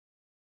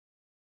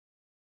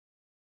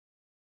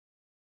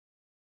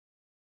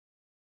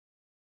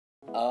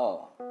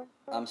Oh,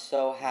 I'm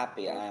so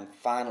happy I am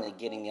finally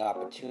getting the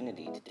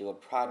opportunity to do a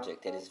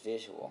project that is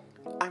visual.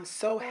 I'm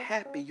so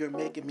happy you're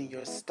making me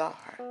your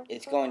star.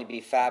 It's going to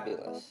be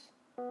fabulous.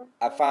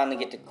 I finally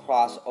get to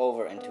cross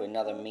over into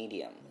another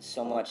medium.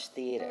 So much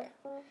theater.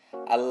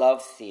 I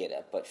love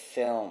theater, but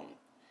film.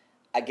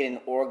 I get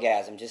an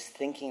orgasm just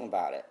thinking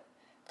about it.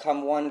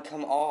 Come one,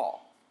 come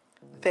all.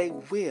 They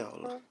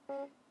will.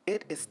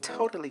 It is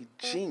totally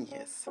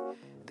genius.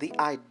 The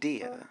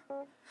idea.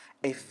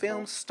 A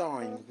film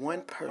starring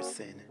one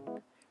person,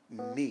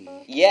 me.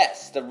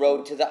 Yes, the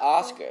road to the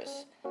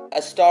Oscars.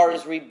 A Star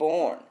is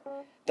Reborn.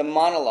 The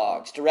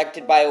monologues,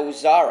 directed by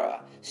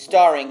Ozara,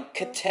 starring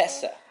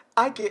Katessa.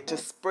 I get to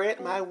spread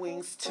my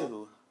wings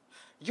too.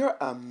 You're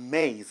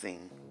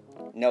amazing.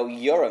 No,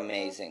 you're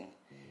amazing.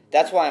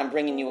 That's why I'm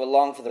bringing you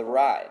along for the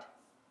ride.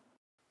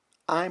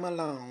 I'm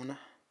alone.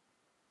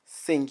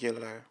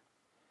 Singular.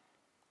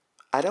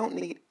 I don't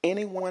need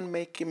anyone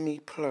making me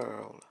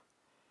plural.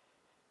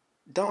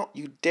 Don't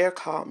you dare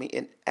call me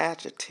an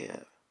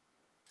adjective,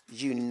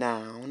 you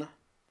noun.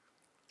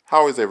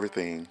 How is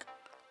everything?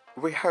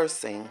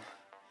 Rehearsing.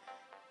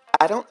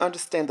 I don't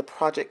understand the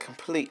project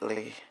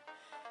completely,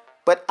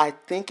 but I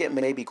think it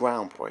may be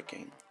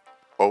groundbreaking.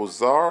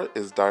 Ozara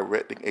is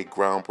directing a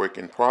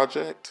groundbreaking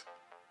project?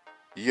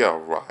 Yeah,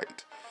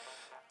 right.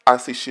 I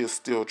see she is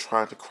still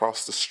trying to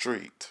cross the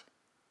street.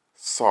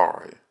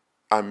 Sorry,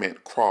 I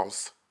meant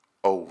cross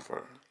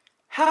over.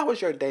 How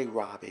was your day,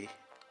 Robbie?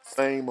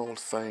 Same old,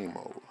 same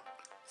old.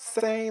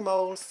 Same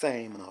old,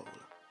 same old.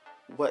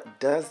 What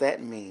does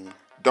that mean?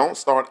 Don't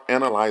start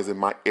analyzing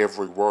my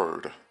every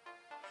word.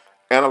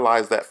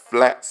 Analyze that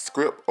flat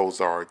script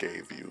Ozara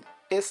gave you.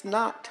 It's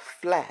not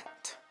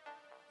flat,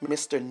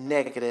 Mr.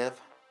 Negative,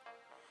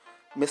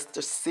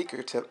 Mr.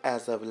 Secretive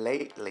as of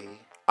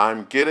lately.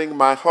 I'm getting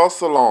my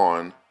hustle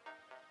on.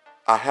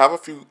 I have a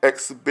few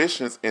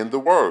exhibitions in the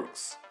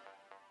works.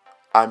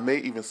 I may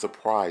even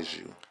surprise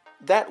you.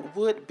 That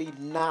would be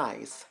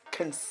nice,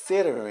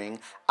 considering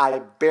I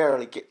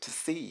barely get to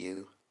see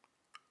you.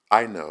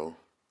 I know,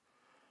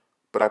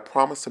 but I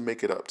promise to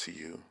make it up to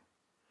you.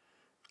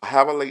 I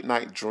have a late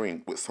night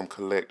drink with some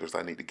collectors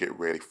I need to get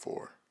ready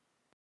for.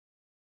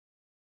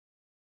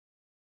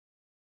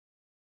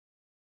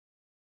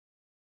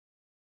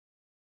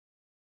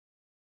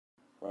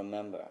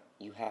 Remember,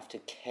 you have to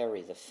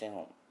carry the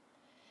film.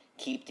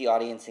 Keep the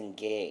audience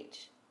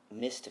engaged,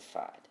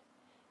 mystified.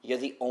 You're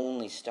the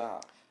only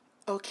star.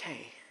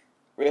 Okay.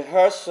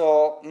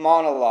 Rehearsal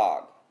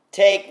monologue.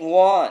 Take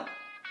one.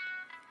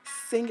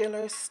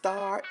 Singular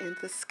star in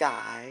the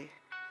sky.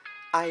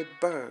 I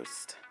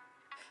burst.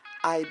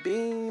 I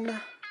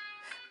beam.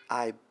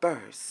 I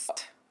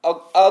burst.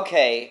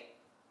 Okay,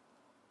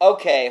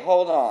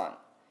 hold on.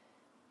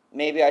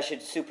 Maybe I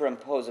should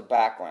superimpose a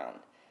background.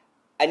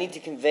 I need to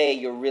convey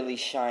you're really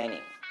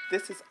shining.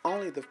 This is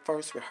only the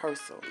first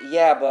rehearsal.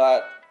 Yeah,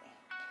 but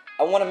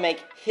I want to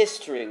make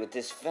history with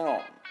this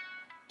film.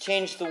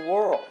 Change the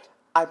world.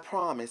 I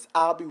promise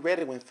I'll be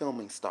ready when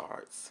filming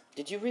starts.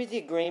 Did you read the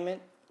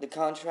agreement, the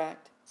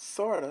contract?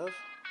 Sort of.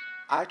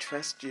 I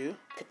trust you.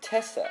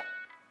 Katessa,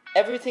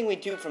 everything we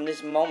do from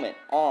this moment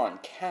on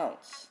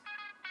counts.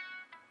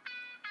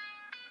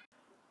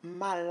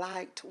 My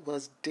light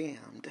was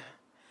dimmed.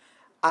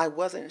 I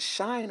wasn't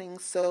shining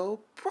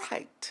so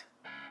bright.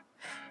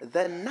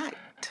 The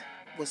night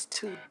was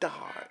too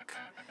dark.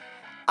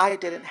 I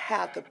didn't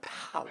have the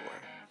power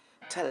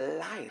to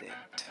light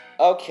it.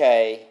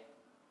 Okay,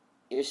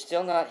 you're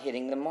still not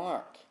hitting the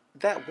mark.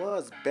 That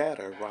was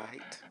better,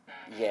 right?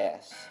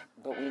 Yes,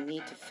 but we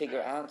need to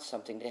figure out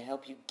something to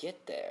help you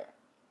get there.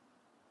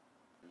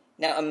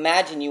 Now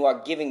imagine you are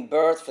giving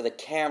birth for the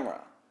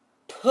camera.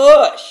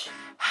 Push!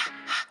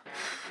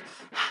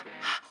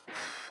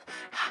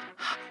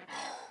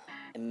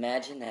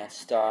 Imagine that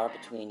star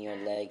between your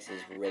legs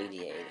is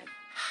radiating,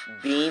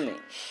 beaming.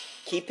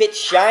 Keep it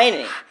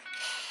shining.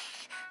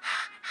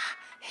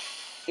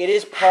 It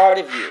is part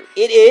of you.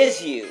 It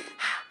is you.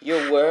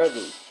 You're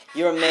worthy.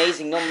 You're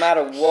amazing no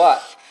matter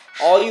what.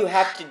 All you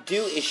have to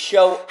do is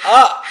show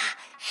up.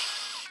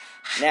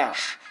 Now,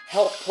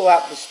 help pull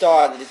out the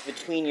star that is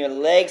between your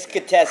legs,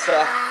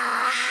 Katessa.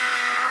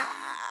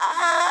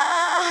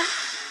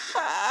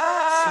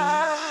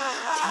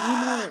 See?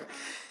 Teamwork.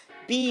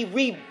 Be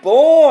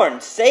reborn.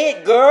 Say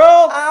it,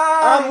 girl.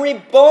 I'm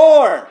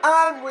reborn.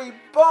 I'm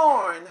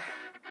reborn.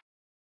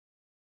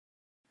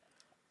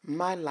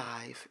 My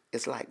life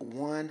is like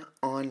one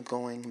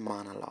ongoing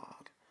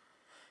monologue.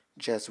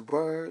 Just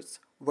words,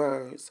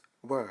 words,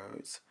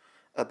 words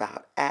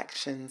about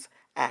actions,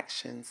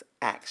 actions,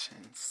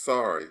 actions.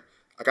 Sorry,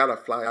 I gotta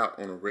fly out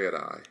on a red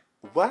eye.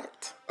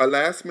 What? A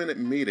last-minute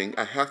meeting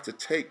I have to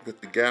take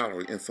with the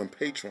gallery and some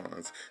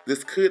patrons.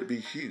 This could be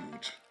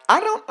huge. I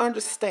don't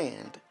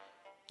understand.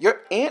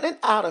 You're in and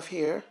out of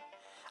here.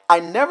 I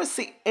never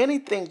see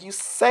anything you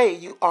say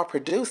you are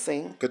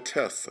producing.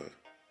 Katessa,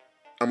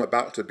 I'm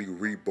about to be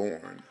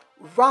reborn.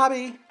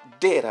 Robbie,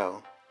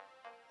 ditto.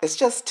 It's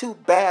just too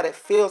bad it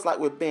feels like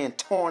we're being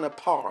torn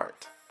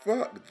apart.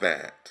 Fuck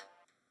that.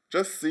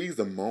 Just seize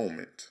the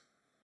moment.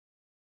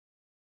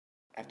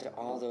 After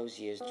all those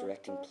years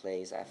directing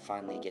plays, I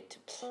finally get to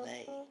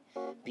play,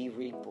 be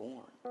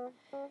reborn.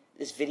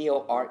 This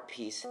video art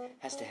piece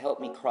has to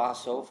help me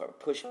cross over,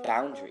 push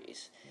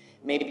boundaries,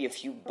 maybe a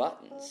few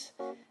buttons,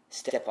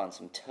 step on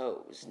some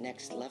toes,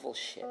 next level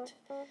shit.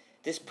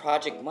 This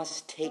project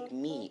must take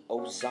me,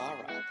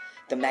 Ozara,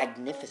 the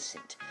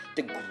magnificent,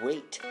 the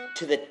great,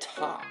 to the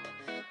top,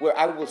 where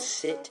I will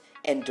sit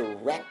and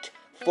direct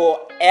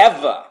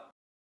forever.